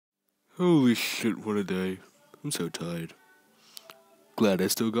Holy shit, what a day. I'm so tired. Glad I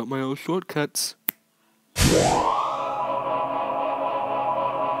still got my old shortcuts.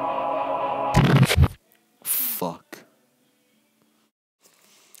 Fuck.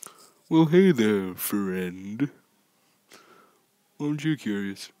 Well, hey there, friend. Aren't you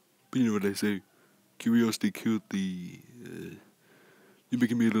curious? But you know what I say. Curiosity killed the... You're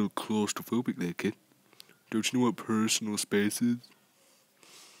making me a little claustrophobic there, kid. Don't you know what personal space is?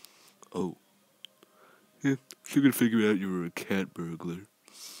 Oh. Yeah, still gonna figure out you were a cat burglar.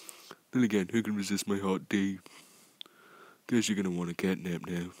 Then again, who can resist my hot day? Guess you're gonna want a cat nap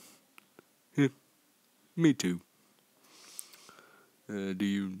now. Yeah, me too. Do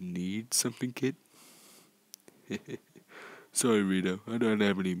you need something, kid? Sorry, Rito. I don't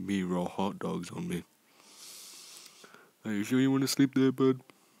have any me raw hot dogs on me. Are you sure you want to sleep there, bud?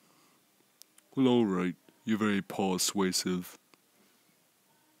 Well, alright. You're very persuasive.